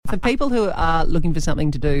For people who are looking for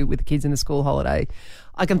something to do with the kids in the school holiday,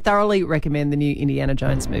 I can thoroughly recommend the new Indiana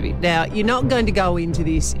Jones movie. Now, you're not going to go into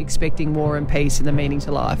this expecting war and peace and the meaning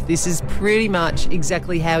to life. This is pretty much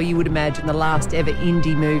exactly how you would imagine the last ever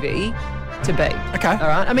indie movie to be. Okay. All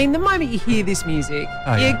right? I mean, the moment you hear this music,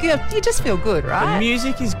 you just feel good, right? The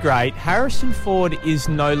music is great. Harrison Ford is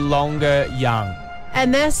no longer young.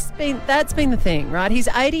 And that's been the thing, right? He's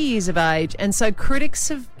 80 years of age, and so critics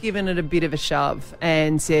have given it a bit of a shove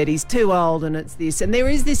and said he's too old and it's this. And there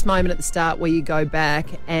is this moment at the start where you go back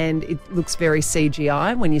and it looks very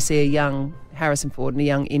CGI when you see a young Harrison Ford and a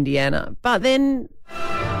young Indiana. But then,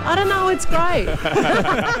 I don't know, it's great.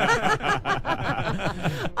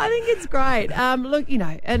 I think it's great. Look,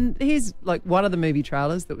 and here's like one of the movie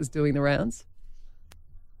trailers that was doing the rounds.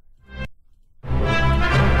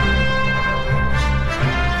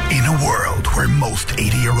 In a world where most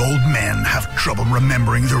 80-year-old men have trouble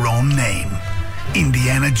remembering their own name,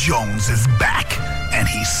 Indiana Jones is back, and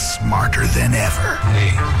he's smarter than ever.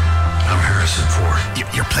 Hey, I'm Harrison Ford.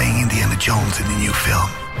 You're playing Indiana Jones in the new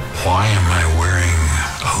film. Why am I wearing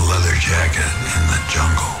a leather jacket in the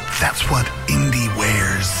jungle? That's what Indy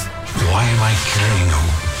wears. Why am I carrying a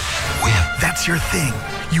whip? That's your thing.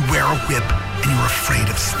 You wear a whip, and you're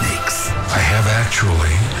afraid of snakes. I have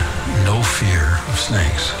actually no fear of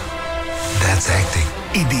snakes. That's acting.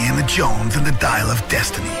 Indiana Jones and the Dial of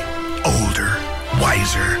Destiny. Older,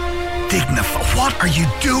 wiser, dignified. What are you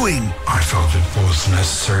doing? I felt it both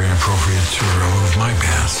necessary and appropriate to remove my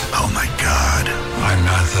pants. Oh, my God. I'm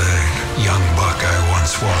not the young buck I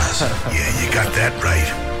once was. Yeah, you got that right.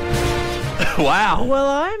 Wow. Well,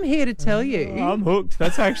 I'm here to tell you. I'm hooked.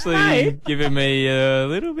 That's actually giving me a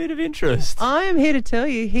little bit of interest. I am here to tell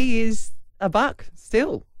you he is a buck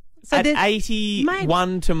still. So At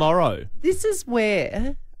 81 tomorrow. This is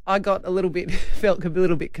where I got felt a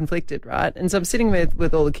little bit conflicted, right? And so I'm sitting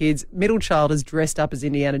with all the kids. Middle child is dressed up as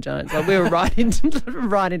Indiana Jones. Like we were right into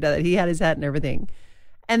that. He had his hat and everything.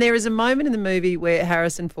 And there is a moment in the movie where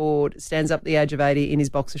Harrison Ford stands up at the age of 80 in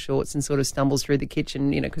his boxer shorts and sort of stumbles through the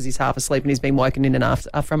kitchen, because he's half asleep and he's been woken in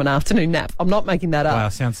from an afternoon nap. I'm not making that up. Wow,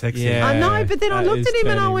 sounds sexy. Yeah, I know, but then I looked at him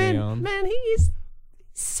and I turning me went, on. man, he is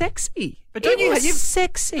sexy. But don't you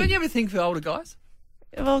sexy? Don't you ever think for older guys?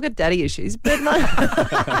 Well, I've got daddy issues, but no.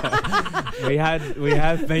 We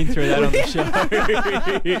have been through that on the show.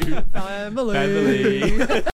 Family.